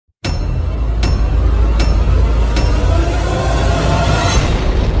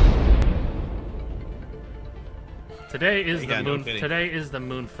Today is the moon. Today is the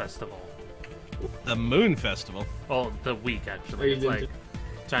Moon Festival. The Moon Festival. Well, the week actually. It's like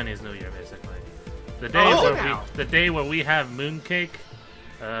Chinese New Year, basically. The day where we have moon cake,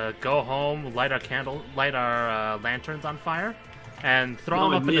 go home, light our lanterns on fire, and throw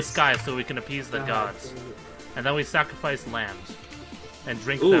them up in the sky so we can appease the gods. And then we sacrifice lambs and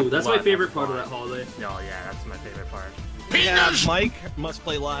drink. Ooh, that's my favorite part of that holiday. Oh yeah, that's my favorite part. We have Mike Must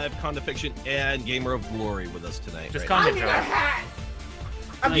Play Live, Condifiction, and Gamer of Glory with us tonight. Just call me Joe.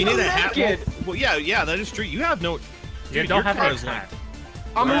 You need a hat? Well, yeah, that is true. You have no. You don't have a hat.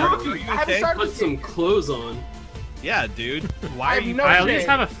 I'm a rookie. I haven't started put some clothes on. Yeah, dude. Why are you? I at least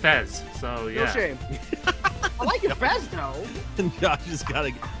have a fez, so yeah. No shame. I like your fez though. Josh just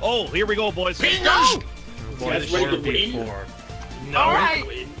gotta. Oh, here we go, boys. Pingas! Boys, No. All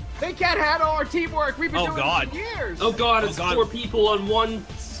right. They can't handle our teamwork. We've been doing God. this for years. Oh God, it's 4 people on one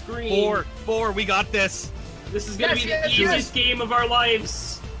screen. Four. We got this. This is gonna be the easiest game of our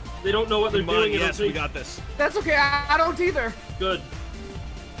lives. They don't know what they're doing. Yes, we got this. That's okay. I don't either. Good.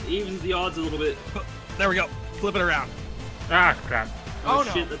 It evens the odds a little bit. There we go. Flip it around. Ah, crap. Oh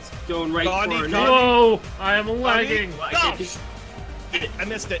shit, that's going right for it. Whoa! I am lagging. I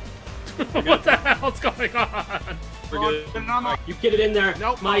missed it. What the hell's going on? We're good. You get it in there.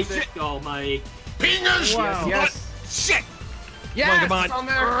 Nope. Mike. Oh, Mike. Pingas! Wow. Yes. Shit! Yes. Come on. It's on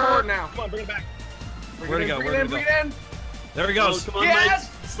their court now. Come on, bring it back. Where'd it go? Breathe in. There he goes. Oh, come on, Yes.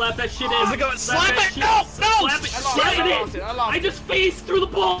 Mike. Slap that shit in. Is it going? Slap it! No! Slap it! Slap it in! I just phased through the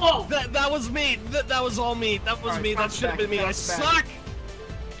ball! That was me. That was all me. That was me. That should have been me. I suck!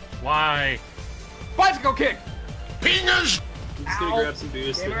 Why? Bicycle kick! Pingas! I'm just gonna grab some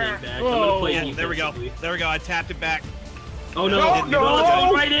boost and hang back. Whoa. I'm gonna play Yeah, there we go. There we go. I tapped it back. Oh no! No, It's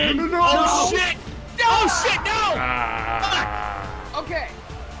going right in! Oh shit! Oh shit! No! Okay,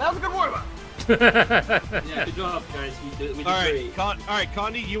 that was a good warm-up. Yeah, good job, guys. We did great. All right,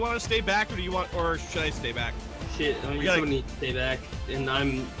 Condi, you want to stay back, or should I stay back? Shit, you still need to stay back, and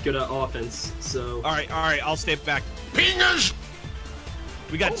I'm good at offense, so. All right, I'll stay back. Pingas!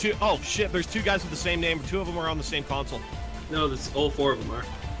 We got two. Oh shit! There's 2 guys with the same name. 2 of them are on the same console. No, all 4 of them are.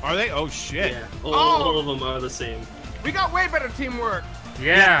 Are they? Oh shit! Yeah, all of them are the same. We got way better teamwork.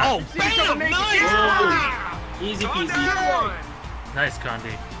 Yeah. Oh, bam! Nice! Yeah. Easy Good peasy. one. Nice,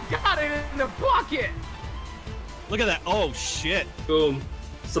 Condi. Got it in the bucket. Look at that! Oh shit! Boom.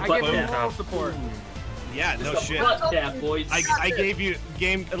 I give you tap. moral support. Yeah, no shit. Butt tap, boys. I gave you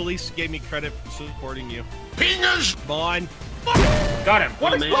at least gave me credit for supporting you. Pingas! Come on. Got him.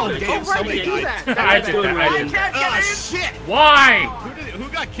 What is man. going Damn, on? somebody Do died. that. I did that. I can't get Oh in. shit! Why? Who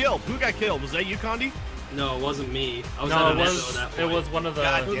got killed? Who got killed? Was that you, Condi? No, it wasn't me. I was No, at it an echo at that was. point. It was one of the.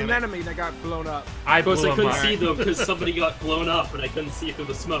 God It was damn an it. enemy that got blown up. I Plus, blew I him couldn't up. see them because somebody got blown up, and I couldn't see through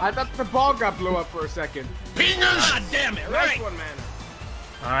the smoke. I thought the ball got blew up for a second. Pingas! God damn it! Nice Right. one, man.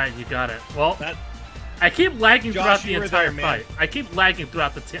 All right, you got it. Well, That. I keep lagging Josh, throughout the you were entire there, man. fight. I keep lagging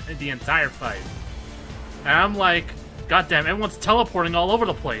throughout the entire fight, and I'm like, God damn, everyone's teleporting all over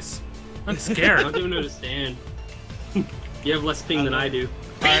the place. I'm I scared. don't even understand. You have less ping than I do.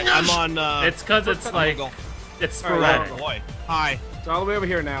 Alright, I'm on. It's because it's like it's All right, sporadic. boy. Hi. It's all the way over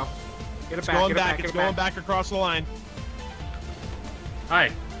here now. Get it It's back. going Get it back. back. It's Get it going back. back across the line. Hi,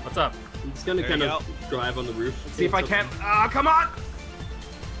 what's up? I'm just gonna There kind you of drive on the roof. See if I can. Come on.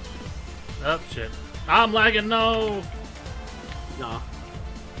 Oh shit, I'm lagging. No. Nah.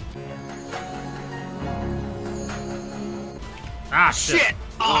 Ah shit.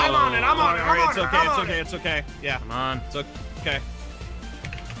 Oh, I'm on it. I'm on it. All right, I'm it's on it. okay. I'm It's on okay. it. It's okay. Yeah, Come on. it's okay.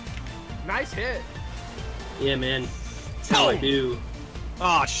 Nice hit. Yeah, man. That's how I do.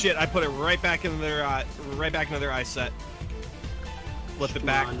 Oh shit! I put it right back into their eye set. Flip it Come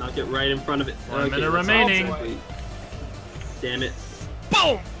back. on, knock it right in front of it. 1 minute that's remaining. awesome. Damn it.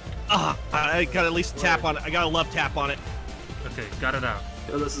 Boom! I got at least a tap on it. I got a love tap on it. Okay, got it out.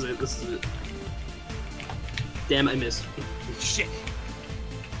 Oh, this is it. This is it. Damn, I missed. Shit!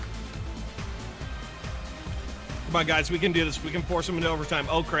 Come on, guys. We can do this. We can force them into overtime.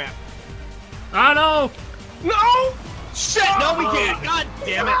 Oh crap! Ah no! No! Shit! No, we can't. God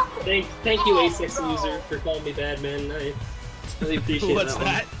damn it! Thank you, A6 loser, for calling me bad, man. I really appreciate What's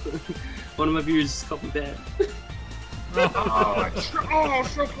that. One of my viewers called me bad. Oh,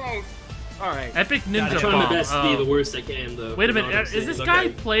 so close. All right. Epic Ninja I'm trying my Bomb. best to be the worst I can, though. Wait a You know minute, what I'm is this saying? guy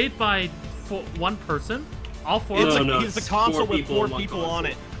Okay. played by 1 person? All 4 It's of them? No, he's the it's console 4 with people 4 on one people on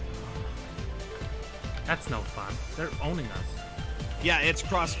it. That's no fun. They're owning us. Yeah, it's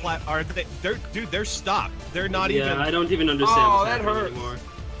cross-plat. They're stopped. They're not Yeah, even. I don't even understand Oh, what's that happening hurts. anymore.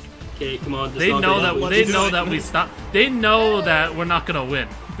 Okay, come on. They know that we stop. They know that we're not gonna win.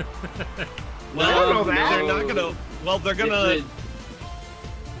 Well, know that. they're not gonna. Well, they're gonna.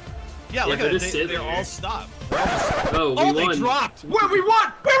 Yeah, look at it. They're there. all stopped. Oh, we they won. dropped. Well, we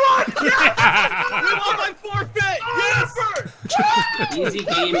won! We won! We won by forfeit. Yes. Easy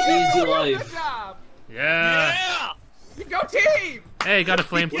game, easy Good life. job! Yeah. Yeah. You go team! Hey, got a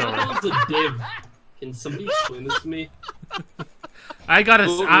What flamethrower. was a div? Can somebody explain this to me? I got a.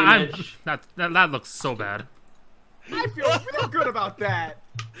 Oh, I'm. rematch. That looks so bad. I feel real good about that.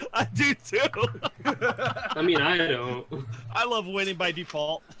 I do too. I mean, I don't. I love winning by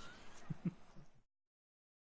default.